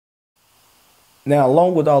Now,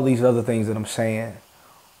 along with all these other things that I'm saying,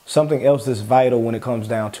 something else that's vital when it comes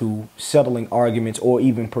down to settling arguments or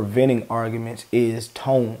even preventing arguments is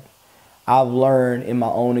tone. I've learned in my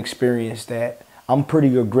own experience that I'm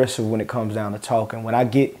pretty aggressive when it comes down to talking. When I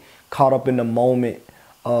get caught up in the moment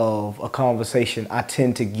of a conversation, I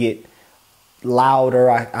tend to get louder.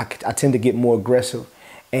 I tend to get more aggressive.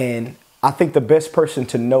 And I think the best person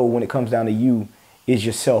to know when it comes down to you is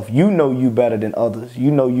yourself. You know you better than others.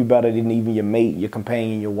 You know you better than even your mate, your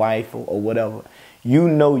companion, your wife, or whatever. You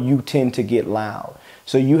know you tend to get loud.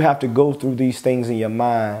 So you have to go through these things in your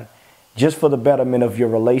mind just for the betterment of your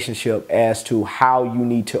relationship as to how you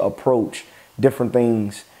need to approach different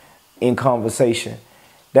things in conversation.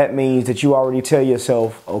 That means that you already tell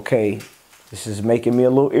yourself, okay, this is making me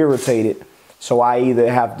a little irritated. So I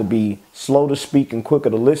either have to be slow to speak and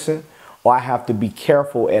quicker to listen, or I have to be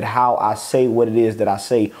careful at how I say what it is that I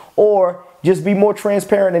say, or just be more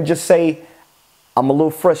transparent and just say, I'm a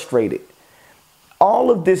little frustrated.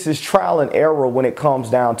 All of this is trial and error when it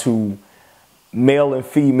comes down to male and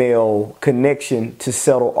female connection to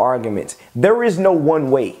settle arguments. There is no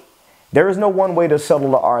one way. There is no one way to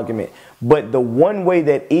settle the argument. But the one way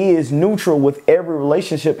that is neutral with every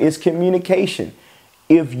relationship is communication.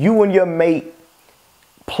 If you and your mate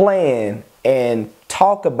plan and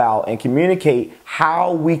talk about and communicate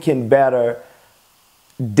how we can better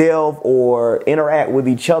delve or interact with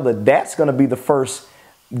each other, that's going to be the first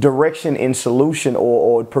direction in solution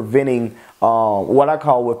or preventing what I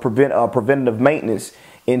call with preventative maintenance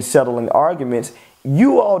in settling arguments.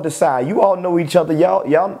 You all decide. You all know each other. Y'all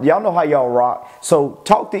know how y'all rock. So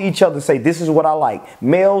talk to each other. Say, this is what I like.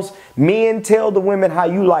 Men tell the women how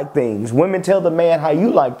you like things. Women tell the man how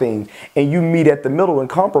you like things. And you meet at the middle and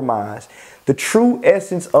compromise. The true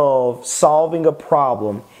essence of solving a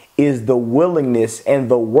problem is the willingness and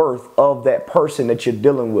the worth of that person that you're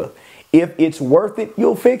dealing with. If it's worth it,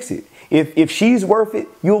 you'll fix it. If she's worth it,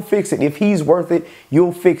 you'll fix it. If he's worth it,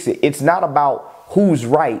 you'll fix it. It's not about who's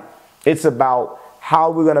right. It's about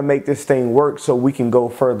how we're going to make this thing work so we can go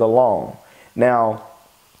further along. Now,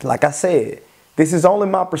 like I said, this is only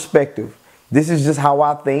my perspective. This is just how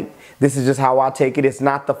I think. This is just how I take it. It's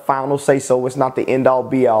not the final say so. It's not the end all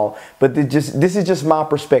be all. But this is just my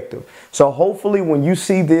perspective. So hopefully when you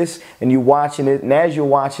see this and you're watching it, and as you're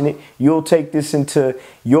watching it, you'll take this into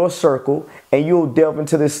your circle and you'll delve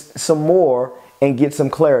into this some more and get some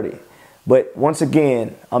clarity. But once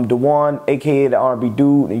again, I'm Dewan, aka the R&B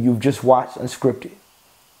Dude, and you've just watched Unscripted.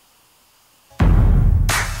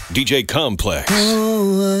 DJ Complex.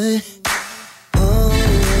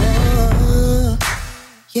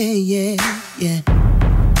 Yeah.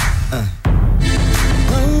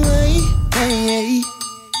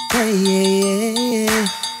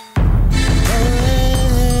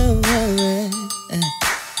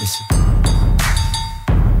 Listen.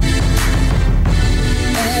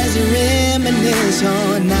 As I reminisce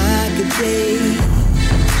on our days,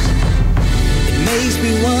 it makes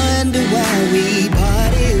me wonder why we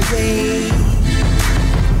parted ways.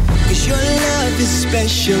 'Cause your love is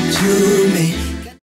special to me.